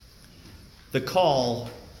The call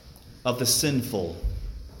of the sinful.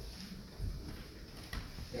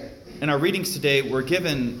 In our readings today, we're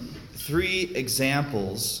given 3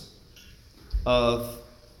 examples of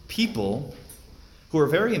people who are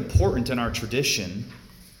very important in our tradition,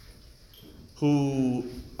 who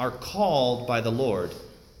are called by the Lord.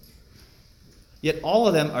 Yet all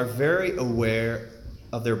of them are very aware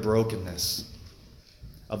of their brokenness,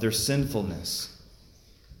 of their sinfulness.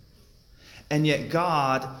 And yet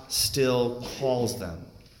God still calls them.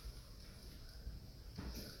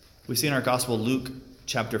 We see in our gospel, Luke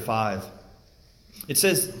chapter 5. It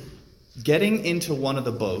says, getting into one of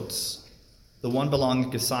the boats, the one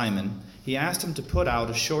belonging to Simon, he asked him to put out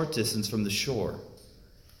a short distance from the shore.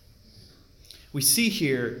 We see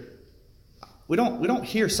here, we don't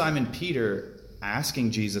hear Simon Peter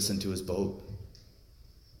asking Jesus into his boat.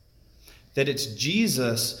 That it's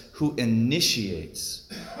Jesus who initiates.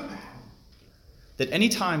 That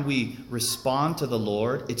anytime we respond to the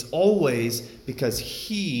Lord, it's always because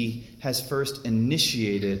He has first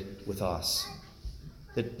initiated with us.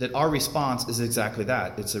 That our response is exactly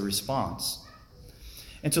that. It's a response.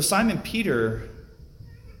 And so Simon Peter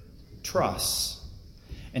trusts,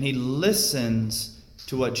 and he listens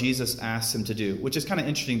to what Jesus asks him to do, which is kind of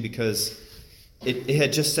interesting because it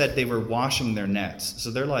had just said they were washing their nets.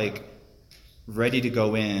 So they're like ready to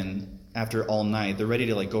go in after all night. They're ready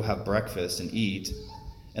to like go have breakfast and eat.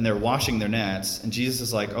 And they're washing their nets. And Jesus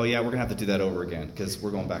is like, oh yeah, we're going to have to do that over again because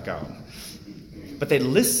we're going back out. But they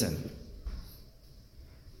listen.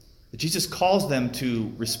 Jesus calls them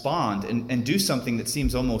to respond and do something that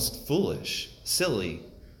seems almost foolish, silly,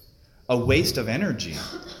 a waste of energy.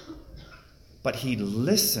 But he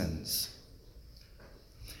listens.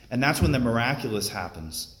 And that's when the miraculous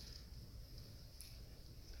happens.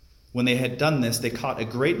 When they had done this, they caught a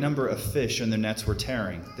great number of fish and their nets were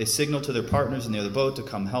tearing. They signaled to their partners in the other boat to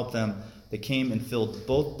come help them. They came and filled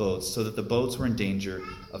both boats so that the boats were in danger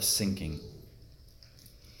of sinking.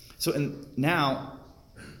 So now,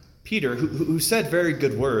 Peter, who said very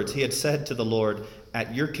good words, he had said to the Lord,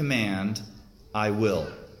 at your command, I will.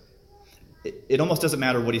 It almost doesn't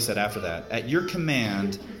matter what he said after that. At your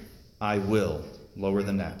command, I will lower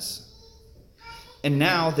the nets. And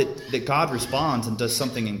now that God responds and does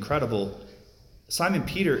something incredible, Simon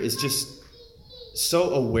Peter is just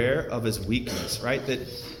so aware of his weakness, right? That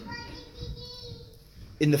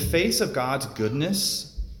in the face of God's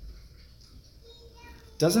goodness,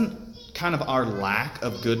 doesn't kind of our lack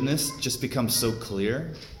of goodness just become so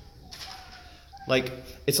clear? Like,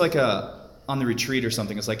 it's like on the retreat or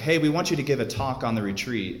something. It's like, hey, we want you to give a talk on the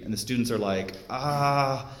retreat. And the students are like,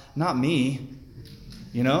 not me.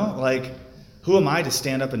 You know, like, who am I to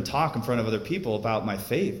stand up and talk in front of other people about my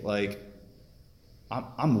faith? Like,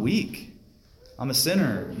 I'm weak. I'm a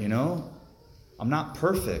sinner, you know? I'm not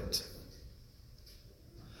perfect.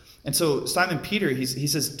 And so Simon Peter, he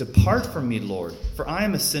says, depart from me, Lord, for I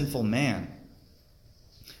am a sinful man.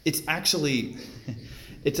 It's actually,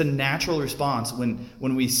 it's a natural response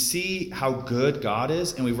when we see how good God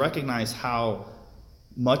is and we recognize how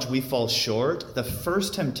much we fall short. The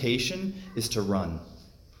first temptation is to run.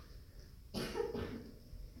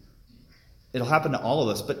 It'll happen to all of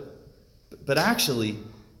us, but actually,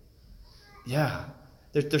 yeah,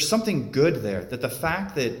 there's something good there. That the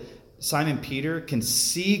fact that Simon Peter can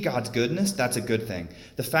see God's goodness, that's a good thing.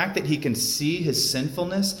 The fact that he can see his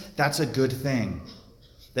sinfulness, that's a good thing.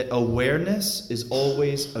 That awareness is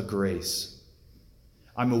always a grace.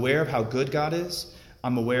 I'm aware of how good God is.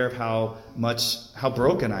 I'm aware of how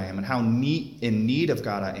broken I am and how in need of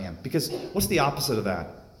God I am. Because what's the opposite of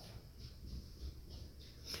that?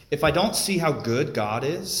 If I don't see how good God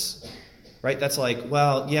is, right, that's like,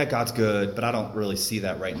 well, yeah, God's good, but I don't really see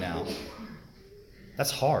that right now.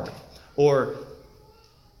 That's hard. Or,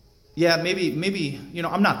 yeah, maybe, you know,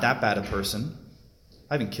 I'm not that bad a person.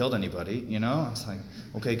 I haven't killed anybody, you know? It's like,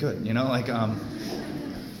 okay, good. You know, like,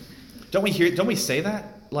 don't we say that?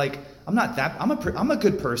 Like, I'm a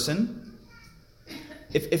good person.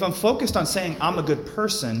 If I'm focused on saying I'm a good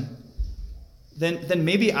person, then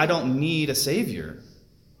maybe I don't need a savior.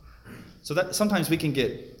 So that sometimes we can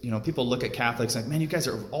get, you know, people look at Catholics like, man, you guys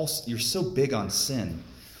you're so big on sin.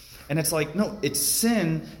 And it's like, no, it's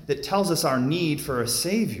sin that tells us our need for a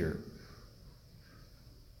savior.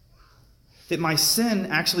 That my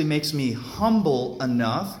sin actually makes me humble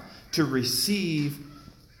enough to receive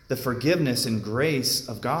the forgiveness and grace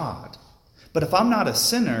of God. But if I'm not a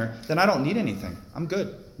sinner, then I don't need anything. I'm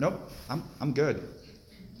good. Nope, I'm good.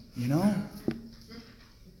 You know?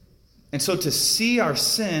 And so to see our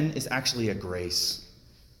sin is actually a grace.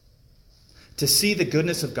 To see the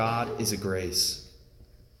goodness of God is a grace.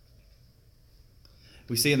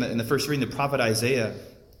 We see in the first reading, the prophet Isaiah,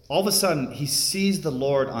 all of a sudden he sees the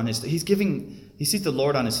Lord on his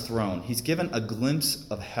throne. He's given a glimpse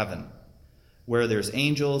of heaven, where there's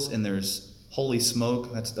angels and there's holy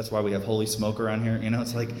smoke. That's why we have holy smoke around here.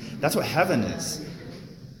 It's like that's what heaven is.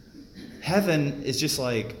 Heaven is just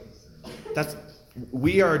like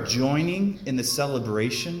we are joining in the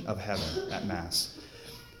celebration of heaven at Mass.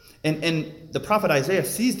 And the prophet Isaiah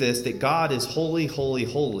sees this, that God is holy, holy,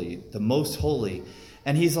 holy, the most holy.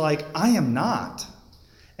 And he's like, I am not.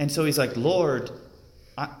 And so he's like, Lord,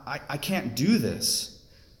 I can't do this.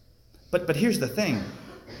 But here's the thing.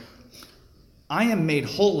 I am made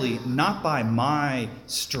holy not by my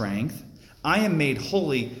strength. I am made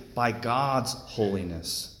holy by God's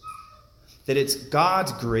holiness. That it's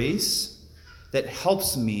God's grace that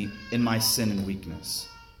helps me in my sin and weakness.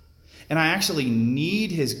 And I actually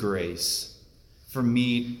need his grace for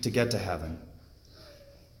me to get to heaven.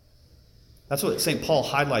 That's what St. Paul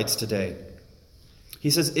highlights today. He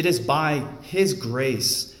says, it is by his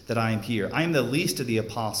grace that I am here. I am the least of the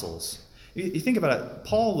apostles. You think about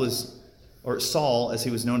it. Saul, as he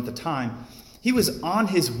was known at the time, he was on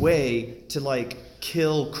his way to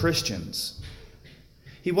kill Christians.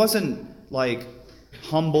 He wasn't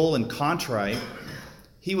humble and contrite.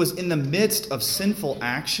 He was in the midst of sinful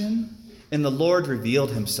action, and the Lord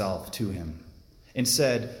revealed himself to him and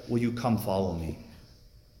said, will you come follow me?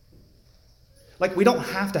 We don't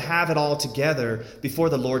have to have it all together before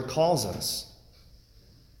the Lord calls us.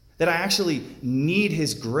 That I actually need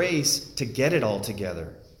his grace to get it all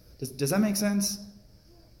together. Does that make sense?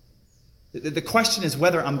 The question is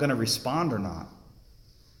whether I'm going to respond or not.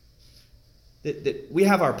 That we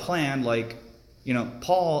have our plan,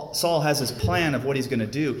 Saul has his plan of what he's going to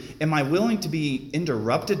do. Am I willing to be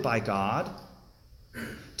interrupted by God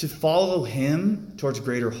to follow him towards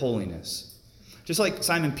greater holiness? Just like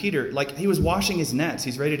Simon Peter, he was washing his nets.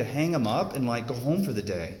 He's ready to hang them up and go home for the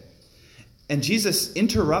day. And Jesus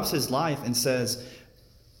interrupts his life and says,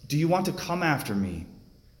 do you want to come after me?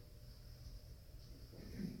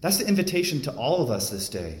 That's the invitation to all of us this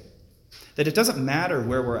day. That it doesn't matter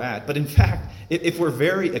where we're at. But in fact, if we're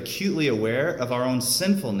very acutely aware of our own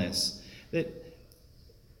sinfulness,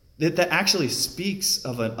 that actually speaks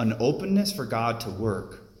of an openness for God to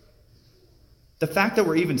work. The fact that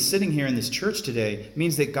we're even sitting here in this church today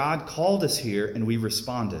means that God called us here and we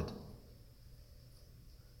responded.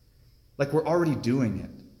 We're already doing it.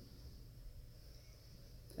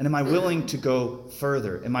 And am I willing to go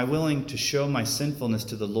further? Am I willing to show my sinfulness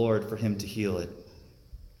to the Lord for him to heal it?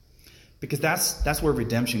 Because that's where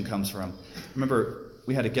redemption comes from. Remember,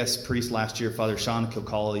 we had a guest priest last year, Father Sean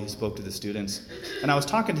Kilcawley, who spoke to the students. And I was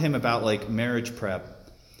talking to him about marriage prep.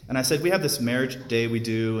 And I said, we have this marriage day we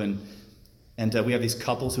do, and we have these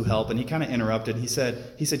couples who help. And he kind of interrupted. He said,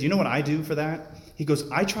 you know what I do for that? He goes,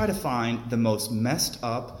 I try to find the most messed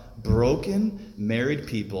up, broken, married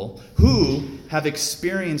people who have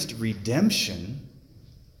experienced redemption,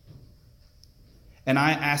 and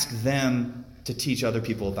I ask them to teach other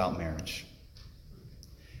people about marriage.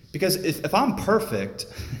 Because if I'm perfect,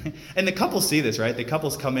 and the couples see this, right? The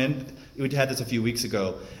couples come in, we had this a few weeks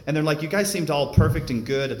ago, and they're like, you guys seemed all perfect and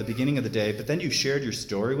good at the beginning of the day, but then you shared your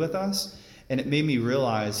story with us, and it made me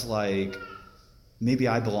realize, maybe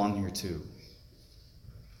I belong here too.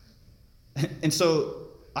 And so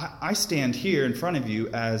I stand here in front of you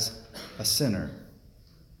as a sinner.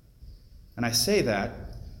 And I say that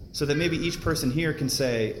so that maybe each person here can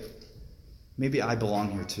say, maybe I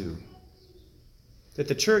belong here too. That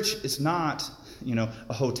the church is not,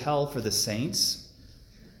 a hotel for the saints.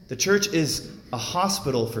 The church is a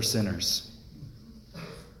hospital for sinners.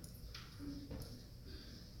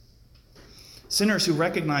 Sinners who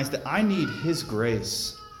recognize that I need his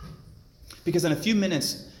grace. Because in a few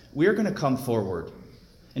minutes, we're going to come forward.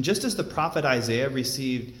 And just as the prophet Isaiah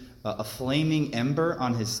received a flaming ember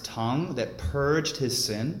on his tongue that purged his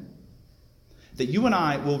sin, that you and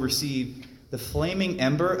I will receive the flaming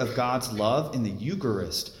ember of God's love in the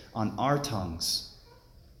Eucharist on our tongues.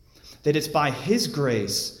 That it's by his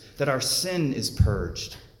grace that our sin is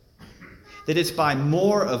purged. That it's by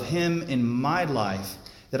more of him in my life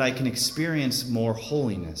that I can experience more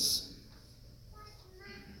holiness.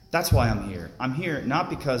 That's why I'm here. I'm here not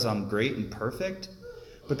because I'm great and perfect,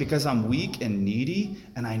 but because I'm weak and needy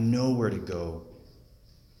and I know where to go.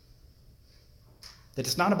 That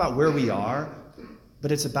it's not about where we are,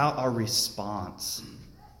 but it's about our response.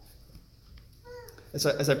 As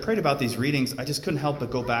I prayed about these readings, I just couldn't help but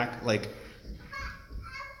go back,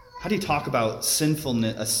 how do you talk about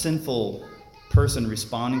sinfulness, a sinful person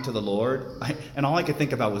responding to the Lord? And all I could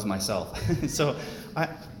think about was myself. So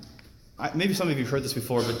maybe some of you have heard this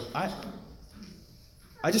before, but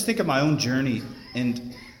I just think of my own journey.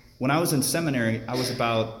 And when I was in seminary, I was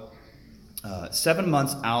about 7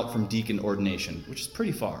 months out from deacon ordination, which is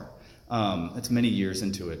pretty far. It's many years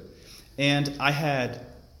into it. And I had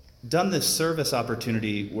done this service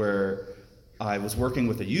opportunity where I was working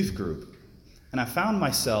with a youth group. And I found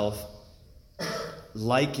myself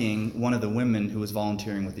liking one of the women who was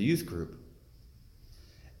volunteering with the youth group.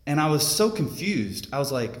 And I was so confused. I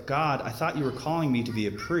was like, God, I thought you were calling me to be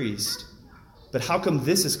a priest, but how come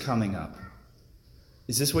this is coming up?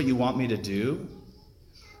 Is this what you want me to do?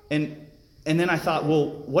 And then I thought,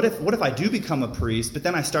 well, what if I do become a priest, but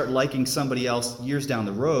then I start liking somebody else years down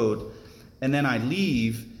the road, and then I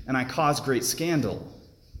leave and I cause great scandal?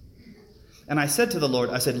 And I said to the Lord,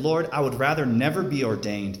 Lord, I would rather never be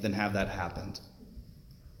ordained than have that happen.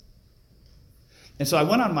 And so I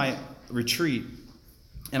went on my retreat,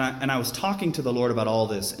 and I was talking to the Lord about all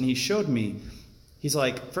this, and he showed me, he's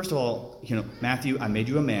like, first of all, Matthew, I made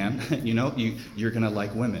you a man, you're going to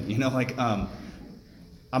like women,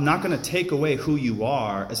 I'm not going to take away who you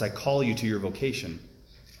are as I call you to your vocation.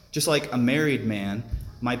 Just like a married man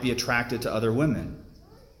might be attracted to other women.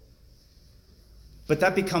 But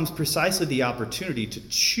that becomes precisely the opportunity to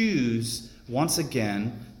choose once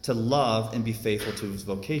again to love and be faithful to his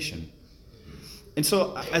vocation. And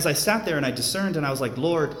so as I sat there and I discerned, and I was like,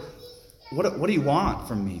 Lord, what do you want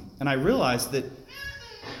from me? And I realized that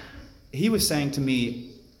he was saying to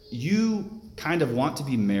me, you kind of want to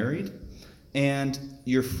be married, and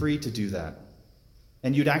you're free to do that.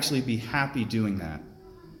 And you'd actually be happy doing that.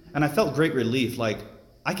 And I felt great relief, like,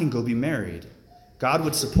 I can go be married. God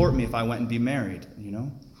would support me if I went and be married,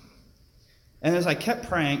 And as I kept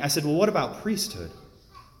praying, I said, well, what about priesthood?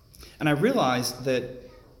 And I realized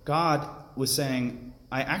that God was saying,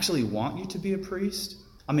 I actually want you to be a priest.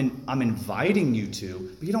 I'm inviting you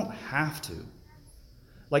to, but you don't have to.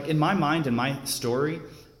 Like in my mind, in my story,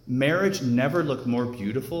 marriage never looked more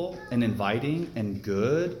beautiful and inviting and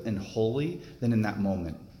good and holy than in that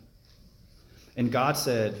moment. And God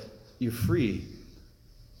said, you're free,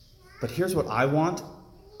 but here's what I want,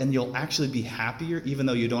 and you'll actually be happier even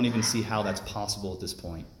though you don't even see how that's possible at this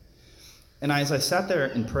point. And as I sat there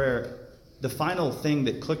in prayer, the final thing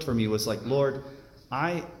that clicked for me was like, Lord,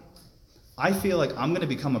 I feel like I'm going to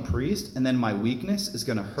become a priest, and then my weakness is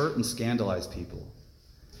going to hurt and scandalize people.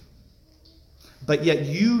 But yet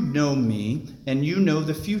you know me, and you know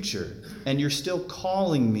the future, and you're still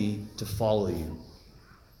calling me to follow you.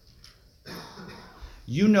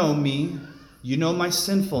 You know me, you know my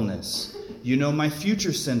sinfulness, you know my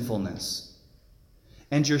future sinfulness,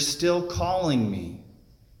 and you're still calling me.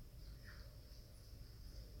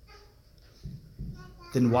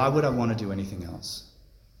 Then why would I want to do anything else?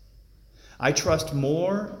 I trust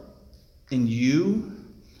more in you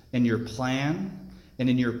and your plan and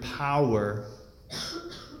in your power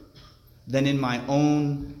than in my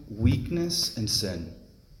own weakness and sin.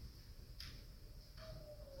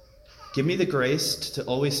 Give me the grace to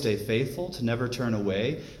always stay faithful, to never turn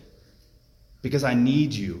away, because I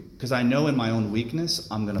need you, because I know in my own weakness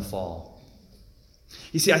I'm going to fall.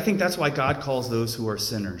 You see, I think that's why God calls those who are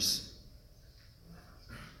sinners.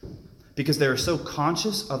 Because they are so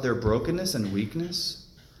conscious of their brokenness and weakness,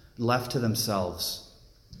 left to themselves.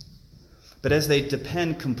 But as they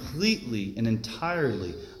depend completely and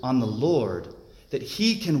entirely on the Lord, that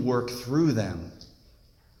he can work through them.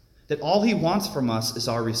 That all he wants from us is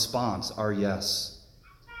our response, our yes.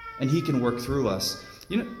 And he can work through us.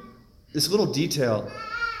 This little detail,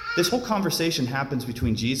 this whole conversation happens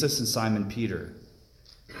between Jesus and Simon Peter.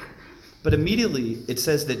 But immediately it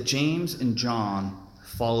says that James and John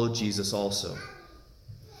followed Jesus also.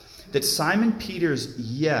 That Simon Peter's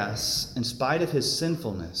yes, in spite of his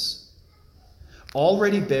sinfulness,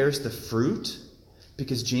 already bears the fruit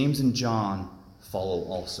because James and John follow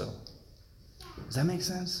also. Does that make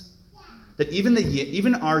sense? That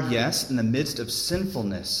even our yes in the midst of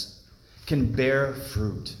sinfulness can bear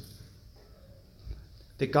fruit.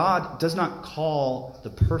 That God does not call the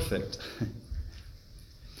perfect.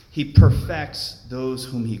 He perfects those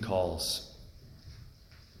whom he calls.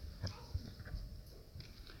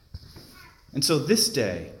 And so this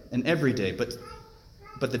day, and every day, but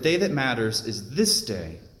the day that matters is this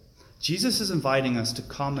day, Jesus is inviting us to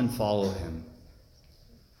come and follow him.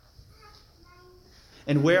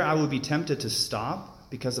 And where I would be tempted to stop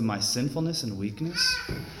because of my sinfulness and weakness,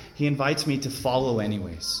 he invites me to follow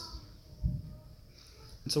anyways.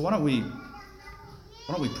 And so why don't we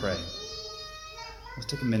pray? Let's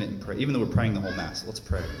take a minute and pray. Even though we're praying the whole Mass, let's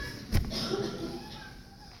pray.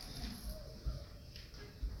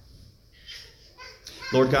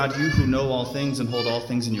 Lord God, you who know all things and hold all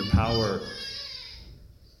things in your power,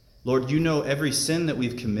 Lord, you know every sin that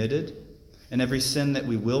we've committed and every sin that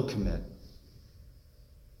we will commit.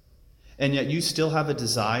 And yet you still have a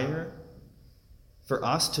desire for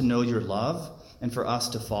us to know your love and for us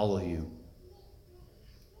to follow you.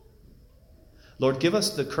 Lord, give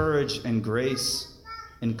us the courage and grace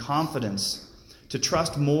and confidence to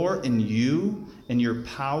trust more in you, in your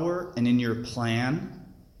power, and in your plan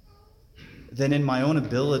than in my own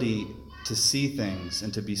ability to see things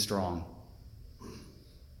and to be strong.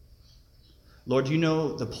 Lord, you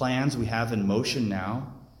know the plans we have in motion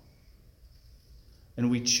now, and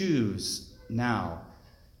we choose now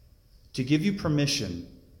to give you permission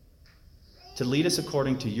to lead us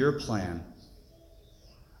according to your plan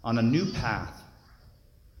on a new path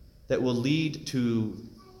that will lead to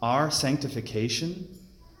our sanctification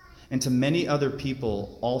and to many other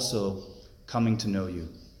people also coming to know you.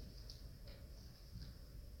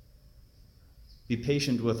 Be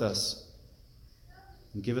patient with us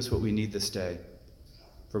and give us what we need this day,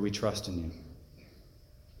 for we trust in you.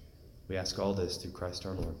 We ask all this through Christ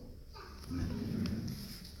our Lord. Amen.